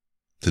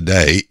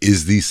Today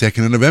is the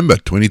 2nd of November,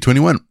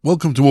 2021.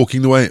 Welcome to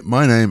Walking the Way.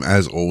 My name,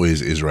 as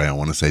always, is Ray. I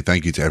want to say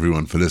thank you to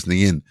everyone for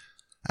listening in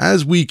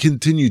as we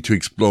continue to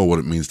explore what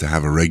it means to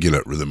have a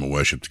regular rhythm of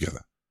worship together.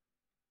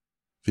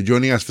 If you're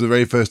joining us for the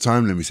very first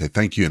time, let me say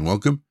thank you and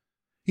welcome.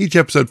 Each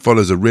episode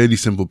follows a really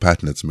simple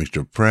pattern. It's a mixture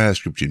of prayer,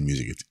 scripture, and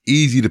music. It's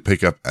easy to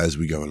pick up as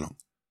we go along.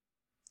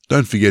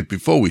 Don't forget,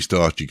 before we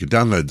start, you can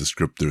download the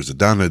script. There is a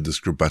download the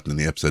script button in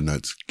the episode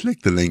notes.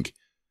 Click the link.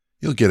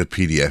 You'll get a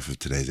PDF of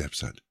today's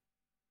episode.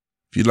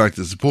 If you'd like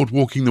to support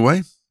Walking the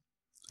Way,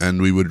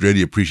 and we would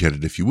really appreciate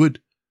it if you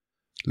would,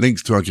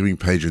 links to our giving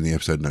page in the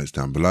episode notes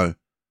down below.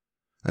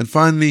 And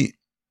finally,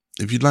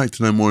 if you'd like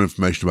to know more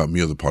information about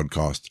me or the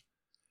podcast,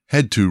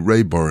 head to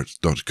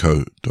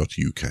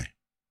rayborrett.co.uk.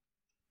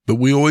 But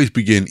we always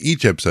begin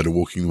each episode of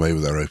Walking the Way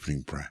with our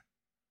opening prayer.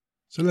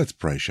 So let's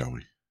pray, shall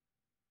we?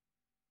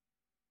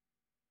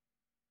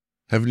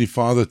 Heavenly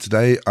Father,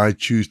 today I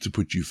choose to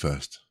put you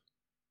first.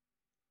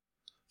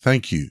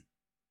 Thank you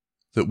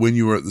that when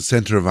you are at the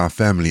center of our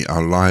family,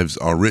 our lives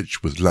are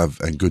rich with love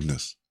and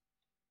goodness.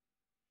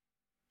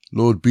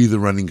 Lord, be the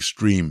running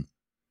stream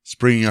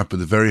springing up at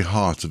the very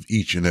heart of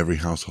each and every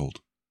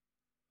household,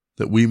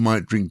 that we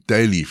might drink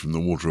daily from the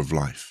water of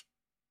life,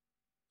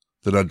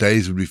 that our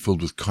days would be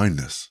filled with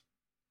kindness,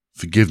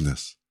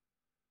 forgiveness,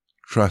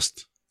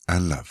 trust,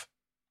 and love.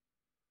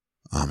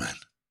 Amen.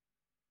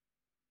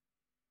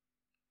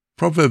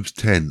 Proverbs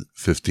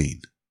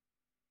 10:15.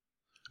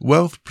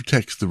 Wealth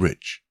protects the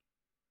rich.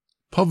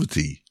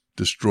 Poverty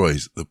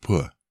destroys the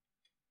poor.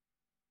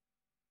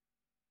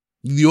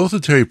 The author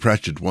Terry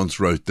Pratchett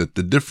once wrote that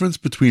the difference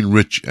between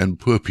rich and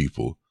poor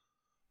people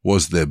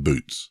was their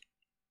boots.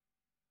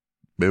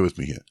 Bear with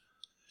me here.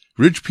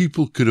 Rich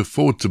people could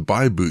afford to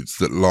buy boots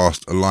that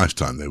last a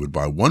lifetime. They would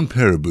buy one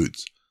pair of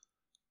boots,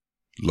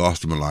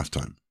 last them a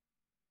lifetime.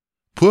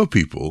 Poor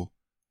people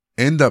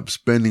end up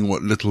spending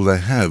what little they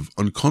have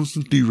on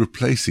constantly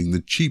replacing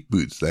the cheap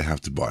boots they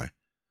have to buy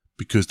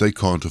because they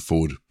can't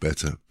afford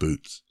better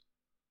boots.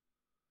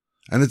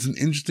 And it's an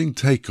interesting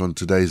take on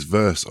today's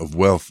verse of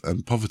wealth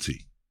and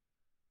poverty.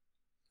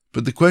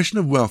 But the question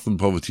of wealth and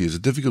poverty is a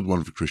difficult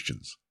one for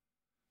Christians,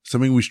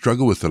 something we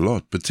struggle with a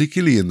lot,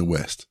 particularly in the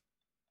West.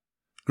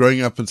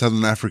 Growing up in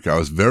Southern Africa, I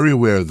was very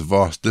aware of the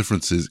vast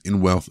differences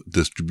in wealth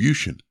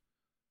distribution.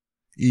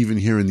 Even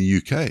here in the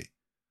UK,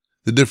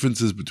 the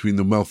differences between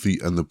the wealthy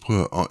and the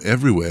poor are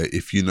everywhere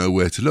if you know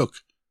where to look.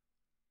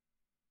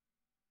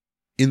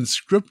 In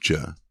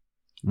Scripture,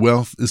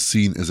 wealth is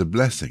seen as a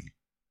blessing,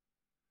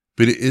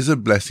 but it is a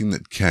blessing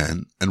that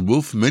can and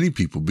will for many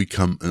people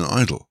become an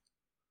idol.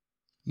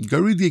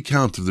 Go read the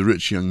account of the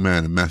rich young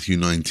man in Matthew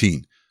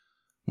 19,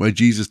 where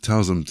Jesus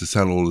tells him to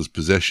sell all his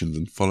possessions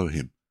and follow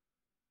him.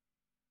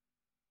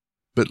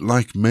 But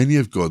like many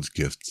of God's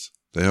gifts,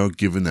 they are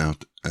given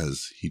out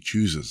as he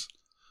chooses.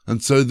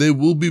 And so there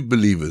will be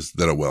believers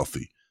that are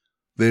wealthy.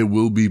 There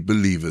will be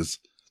believers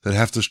that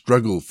have to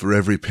struggle for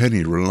every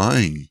penny,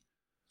 relying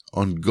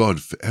on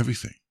God for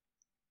everything.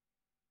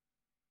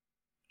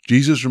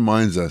 Jesus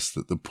reminds us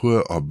that the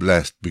poor are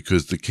blessed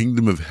because the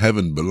kingdom of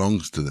heaven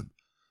belongs to them.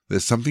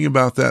 There's something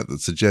about that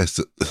suggests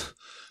that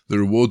the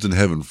rewards in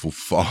heaven will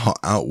far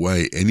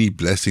outweigh any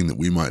blessing that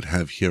we might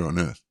have here on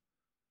earth.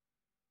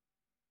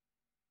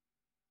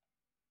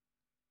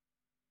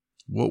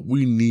 What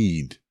we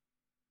need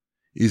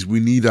is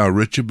our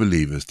richer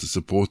believers to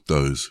support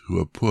those who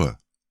are poor.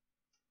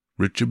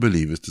 Richer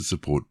believers to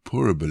support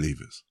poorer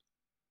believers.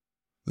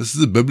 This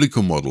is a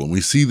biblical model, and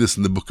we see this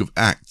in the book of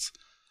Acts,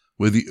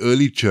 where the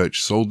early church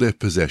sold their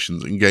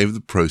possessions and gave the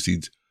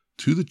proceeds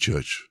to the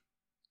church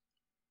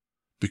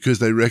because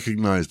they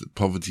recognized that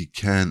poverty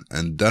can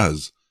and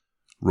does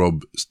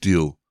rob,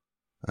 steal,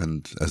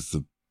 and, as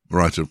the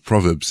writer of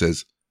Proverbs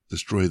says,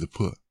 destroy the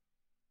poor.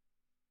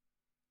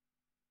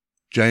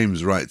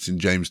 James writes in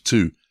James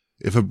 2,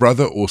 "If a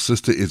brother or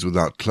sister is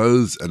without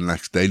clothes and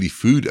lacks daily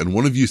food, and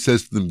one of you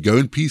says to them, 'Go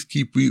in peace,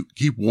 keep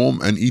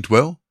warm and eat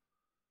well,'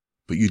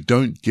 but you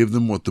don't give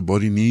them what the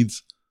body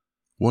needs,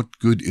 what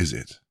good is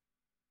it?"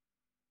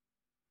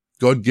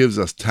 God gives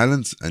us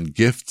talents and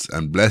gifts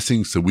and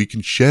blessings so we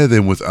can share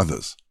them with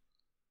others.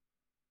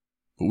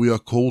 But we are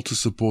called to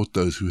support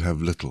those who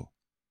have little.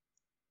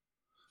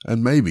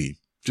 And maybe,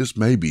 just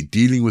maybe,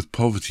 dealing with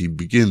poverty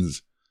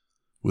begins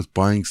with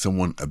buying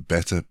someone a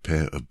better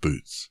pair of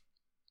boots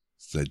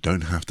so they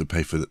don't have to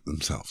pay for it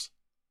themselves.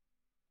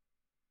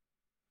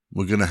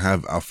 We're going to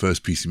have our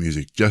first piece of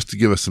music just to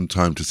give us some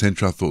time to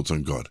center our thoughts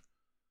on God.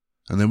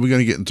 And then we're going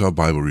to get into our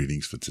Bible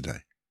readings for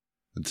today.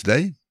 And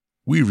today,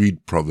 we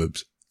read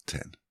Proverbs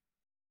 10.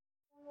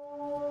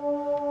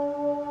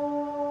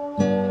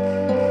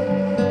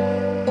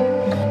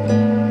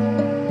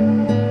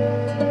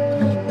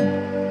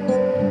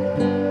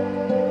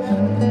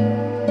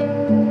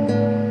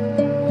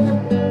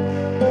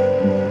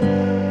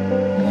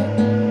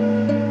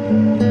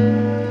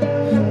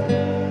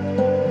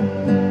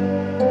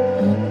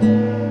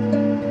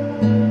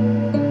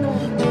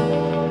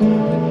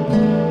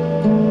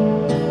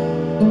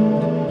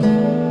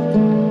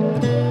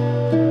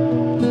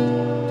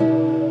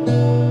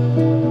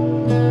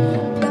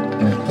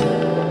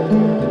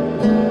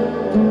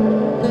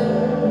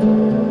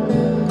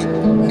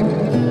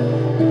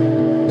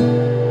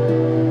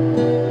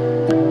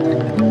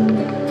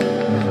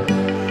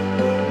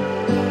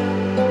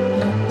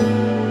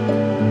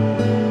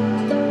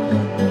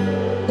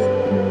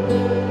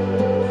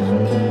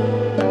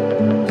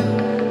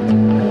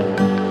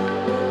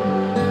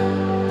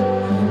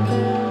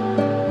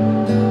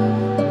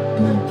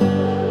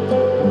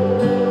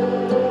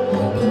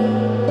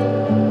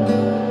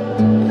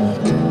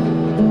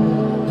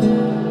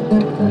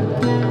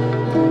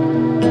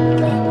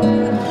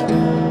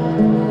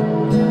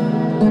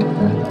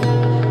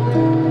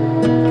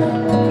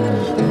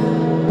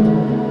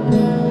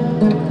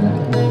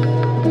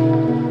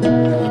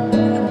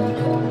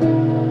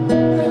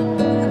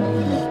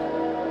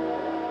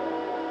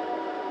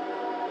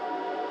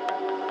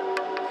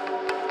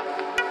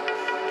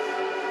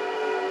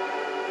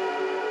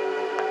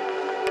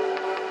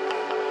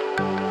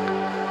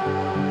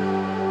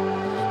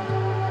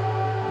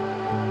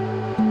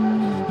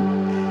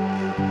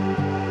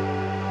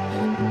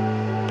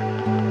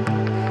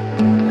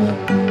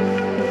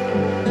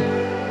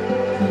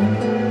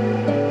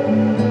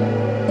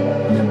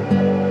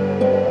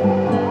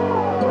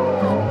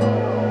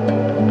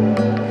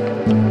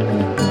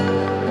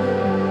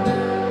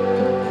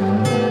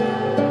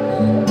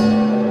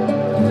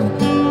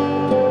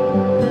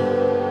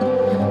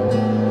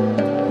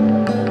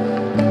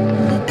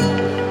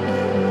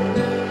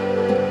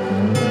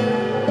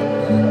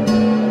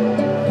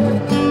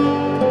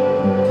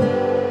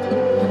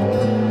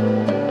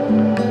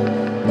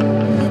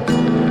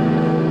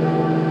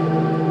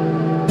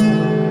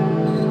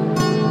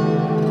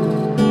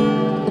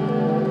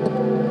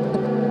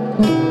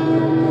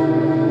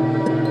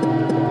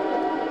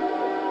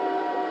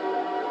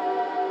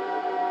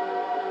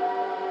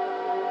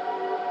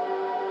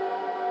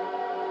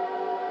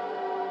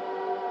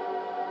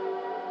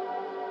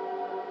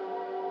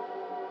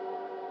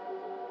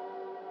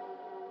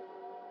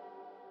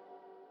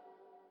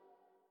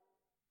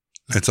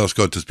 Let's ask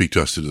God to speak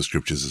to us through the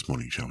scriptures this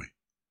morning, shall we?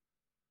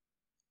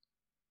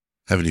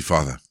 Heavenly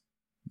Father,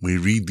 we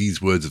read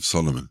these words of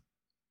Solomon,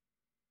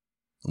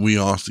 and we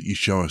ask that you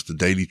show us the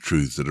daily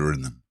truths that are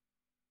in them.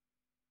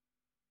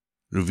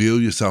 Reveal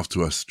yourself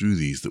to us through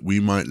these, that we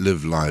might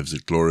live lives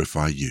that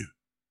glorify you.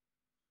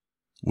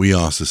 We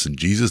ask this in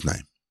Jesus'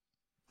 name.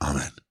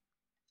 Amen.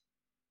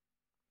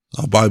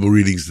 Our Bible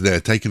readings today are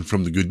taken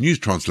from the Good News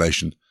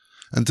Translation,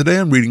 and today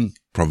I'm reading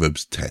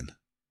Proverbs 10.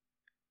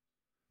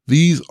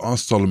 These are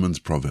Solomon's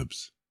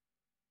Proverbs.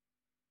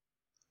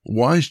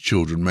 Wise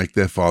children make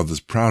their fathers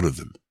proud of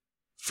them.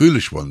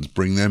 Foolish ones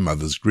bring their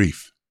mothers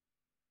grief.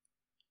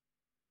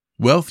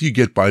 Wealth you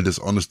get by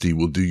dishonesty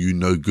will do you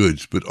no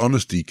good, but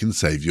honesty can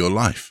save your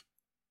life.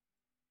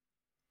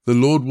 The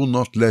Lord will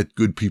not let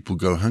good people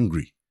go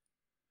hungry,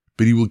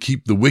 but he will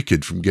keep the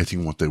wicked from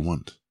getting what they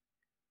want.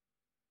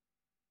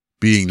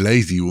 Being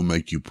lazy will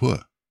make you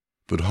poor,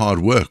 but hard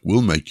work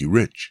will make you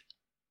rich.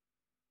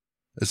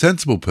 A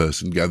sensible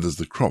person gathers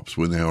the crops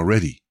when they are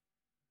ready.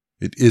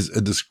 It is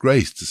a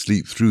disgrace to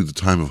sleep through the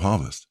time of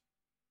harvest.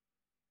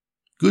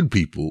 Good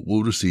people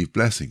will receive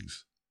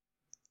blessings.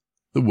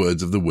 The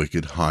words of the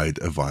wicked hide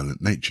a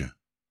violent nature.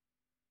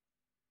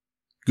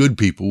 Good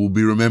people will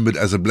be remembered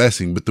as a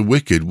blessing, but the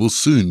wicked will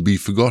soon be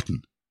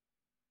forgotten.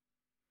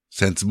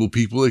 Sensible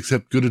people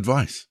accept good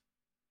advice.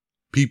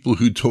 People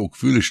who talk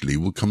foolishly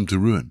will come to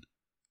ruin.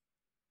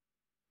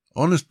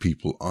 Honest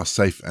people are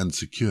safe and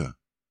secure,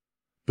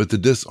 but the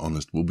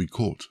dishonest will be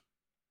caught.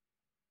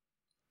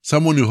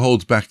 Someone who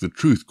holds back the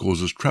truth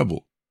causes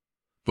trouble,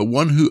 but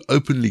one who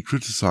openly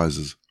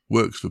criticizes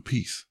works for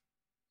peace.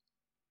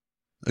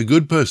 A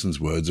good person's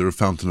words are a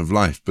fountain of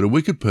life, but a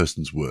wicked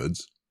person's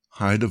words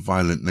hide a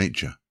violent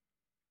nature.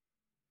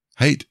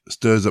 Hate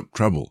stirs up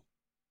trouble,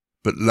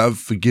 but love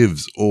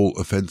forgives all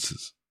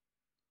offenses.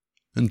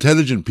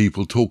 Intelligent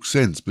people talk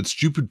sense, but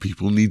stupid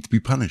people need to be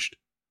punished.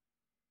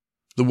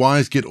 The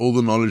wise get all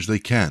the knowledge they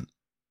can,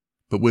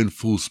 but when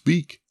fools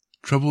speak,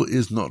 trouble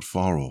is not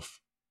far off.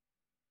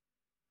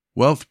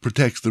 Wealth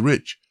protects the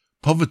rich,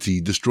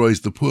 poverty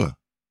destroys the poor.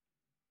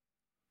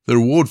 The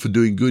reward for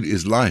doing good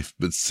is life,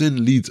 but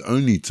sin leads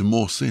only to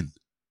more sin.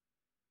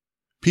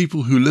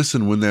 People who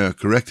listen when they are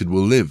corrected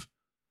will live,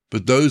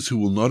 but those who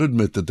will not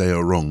admit that they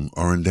are wrong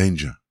are in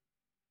danger.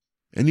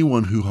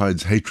 Anyone who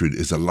hides hatred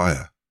is a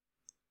liar.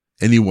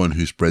 Anyone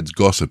who spreads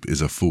gossip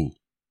is a fool.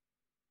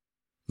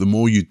 The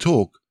more you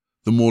talk,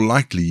 the more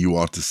likely you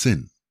are to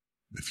sin.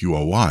 If you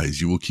are wise,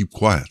 you will keep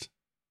quiet.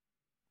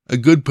 A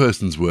good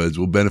person's words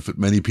will benefit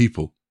many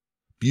people,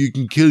 but you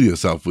can kill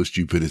yourself with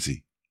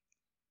stupidity.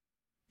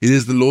 It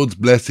is the Lord's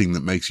blessing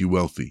that makes you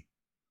wealthy.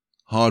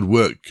 Hard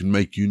work can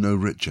make you no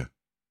richer.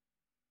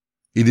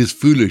 It is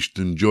foolish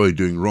to enjoy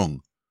doing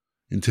wrong.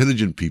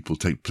 Intelligent people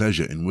take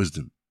pleasure in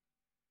wisdom.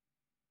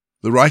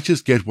 The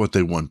righteous get what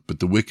they want, but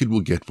the wicked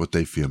will get what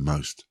they fear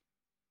most.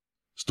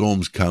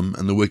 Storms come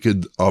and the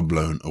wicked are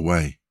blown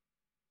away,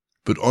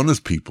 but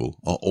honest people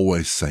are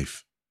always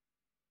safe.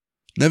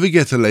 Never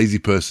get a lazy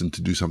person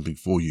to do something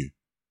for you.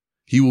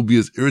 He will be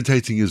as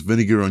irritating as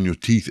vinegar on your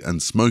teeth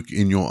and smoke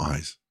in your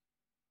eyes.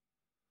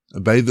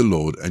 Obey the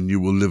Lord and you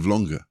will live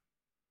longer.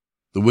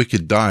 The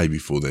wicked die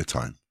before their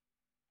time.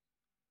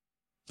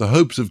 The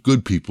hopes of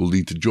good people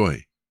lead to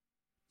joy,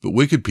 but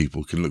wicked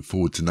people can look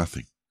forward to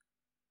nothing.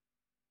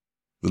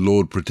 The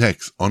Lord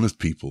protects honest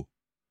people,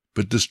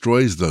 but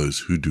destroys those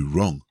who do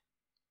wrong.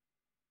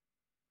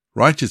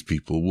 Righteous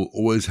people will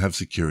always have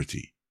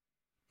security,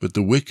 but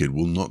the wicked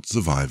will not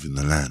survive in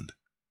the land.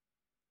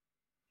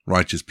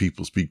 Righteous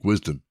people speak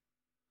wisdom,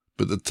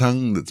 but the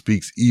tongue that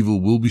speaks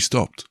evil will be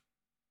stopped.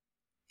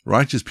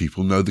 Righteous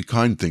people know the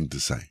kind thing to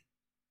say,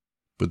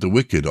 but the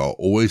wicked are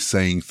always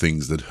saying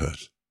things that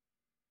hurt.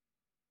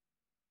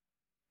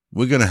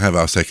 We're going to have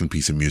our second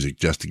piece of music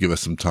just to give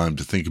us some time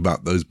to think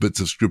about those bits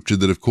of scripture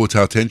that have caught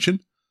our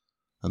attention,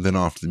 and then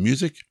after the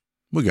music,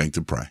 we're going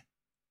to pray.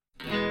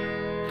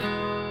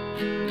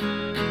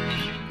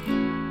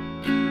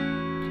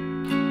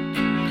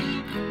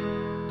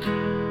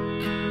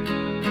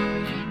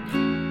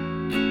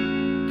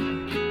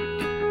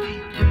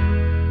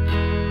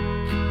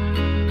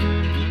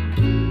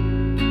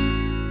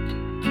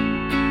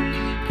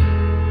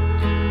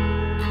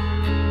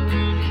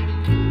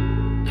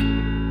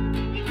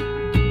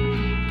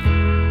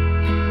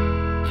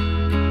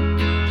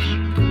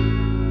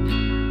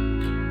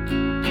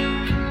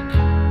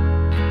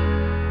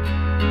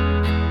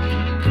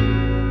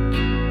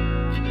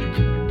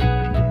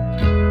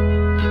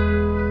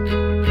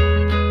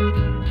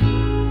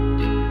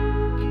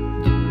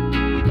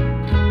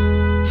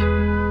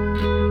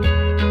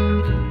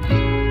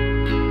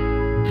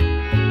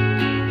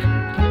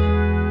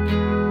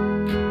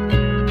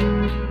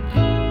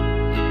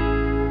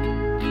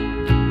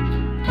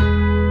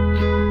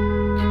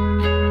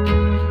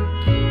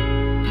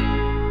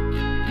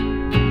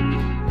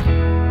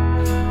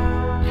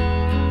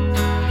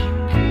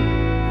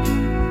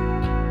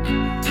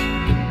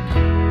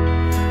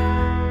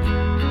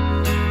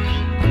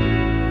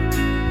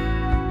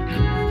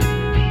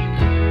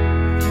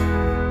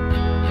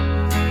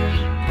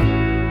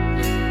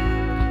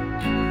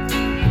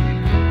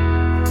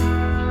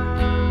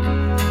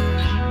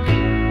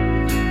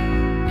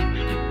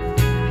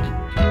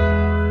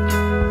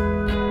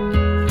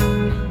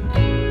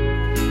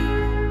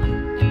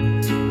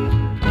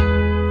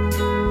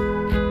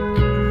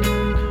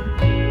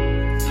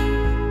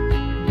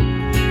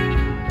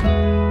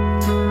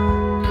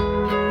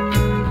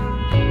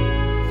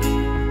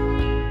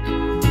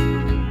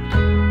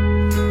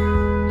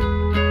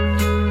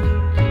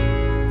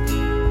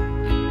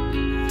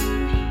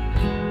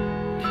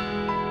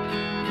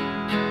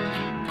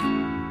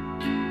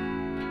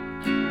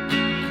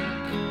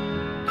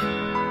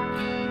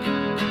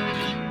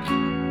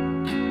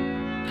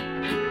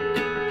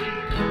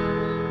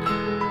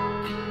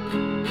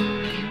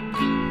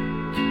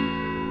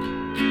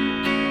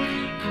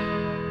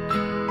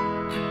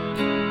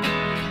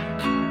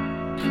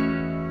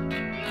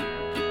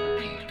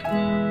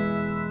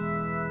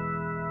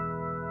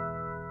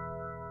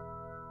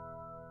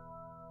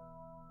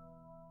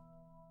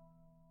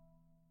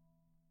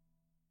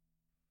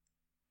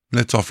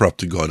 Let's offer up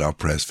to God our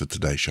prayers for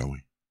today, shall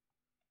we?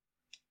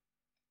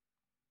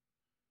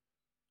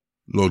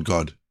 Lord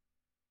God,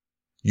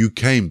 you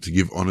came to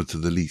give honor to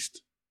the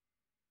least,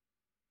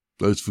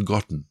 those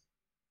forgotten,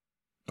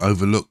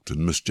 overlooked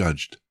and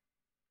misjudged.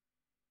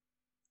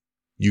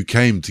 You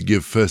came to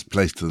give first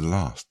place to the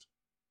last,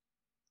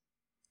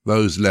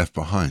 those left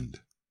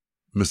behind,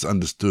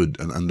 misunderstood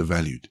and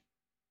undervalued.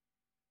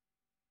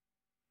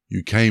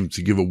 You came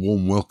to give a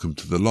warm welcome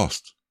to the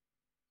lost,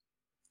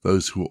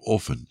 those who were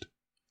orphaned,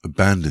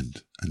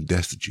 abandoned and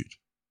destitute.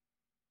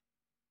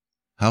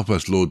 Help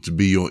us, Lord, to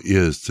be your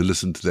ears to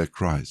listen to their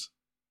cries.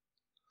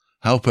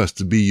 Help us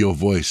to be your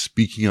voice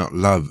speaking out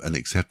love and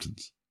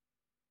acceptance.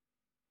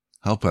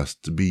 Help us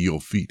to be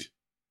your feet,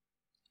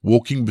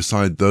 walking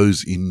beside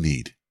those in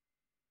need.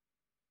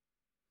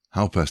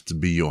 Help us to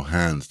be your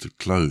hands to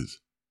clothe,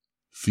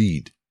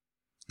 feed,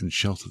 and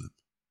shelter them.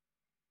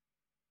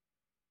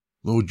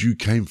 Lord, you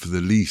came for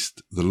the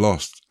least, the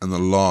lost, and the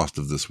last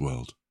of this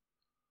world.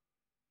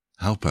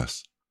 Help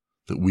us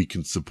that we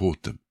can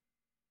support them.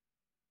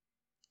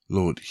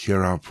 Lord,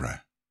 hear our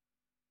prayer.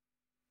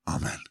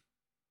 Amen.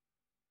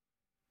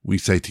 We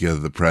say together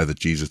the prayer that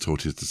Jesus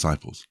taught his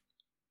disciples.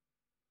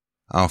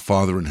 Our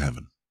Father in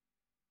heaven,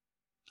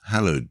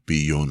 hallowed be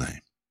your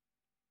name.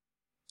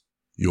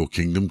 Your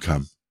kingdom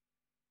come.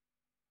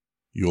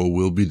 Your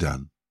will be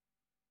done,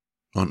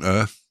 on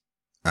earth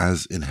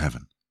as in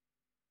heaven.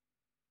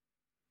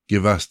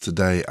 Give us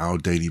today our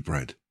daily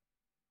bread.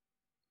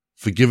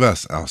 Forgive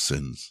us our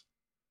sins,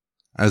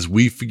 as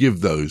we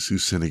forgive those who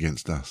sin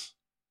against us.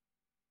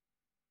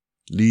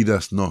 Lead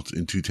us not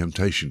into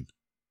temptation,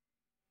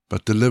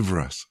 but deliver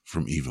us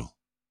from evil.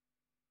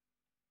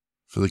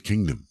 For the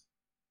kingdom,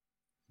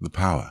 the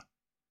power,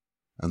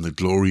 and the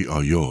glory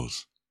are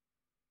yours,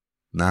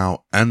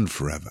 now and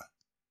forever.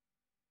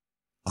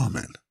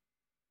 Amen.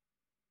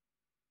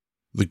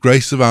 The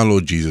grace of our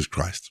Lord Jesus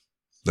Christ,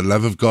 the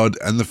love of God,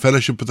 and the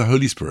fellowship of the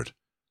Holy Spirit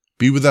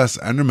be with us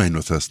and remain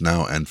with us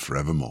now and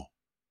forevermore.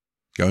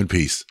 Go in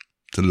peace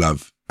to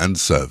love and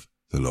serve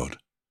the Lord.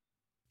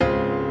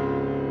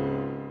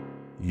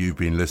 You've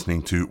been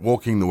listening to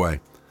Walking the Way.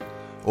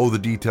 All the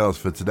details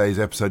for today's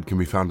episode can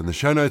be found in the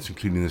show notes,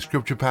 including the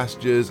scripture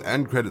passages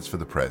and credits for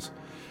the press.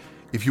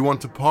 If you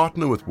want to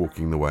partner with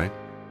Walking the Way,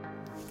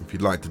 if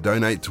you'd like to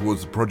donate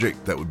towards the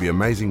project, that would be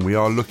amazing. We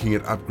are looking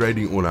at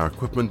upgrading all our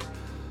equipment,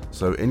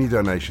 so any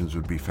donations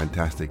would be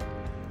fantastic.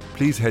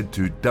 Please head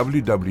to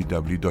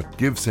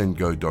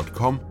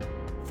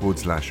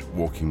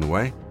www.givesendgo.com/walking the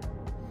way.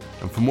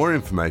 And for more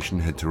information,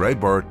 head to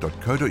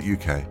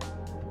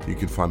rayborrett.co.uk. You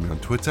can find me on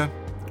Twitter,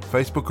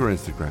 Facebook or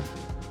Instagram.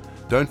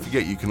 Don't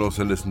forget you can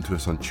also listen to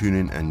us on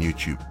TuneIn and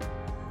YouTube.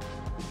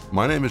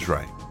 My name is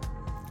Ray,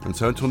 and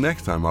so until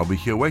next time I'll be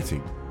here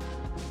waiting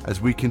as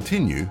we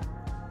continue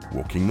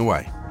walking the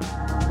way.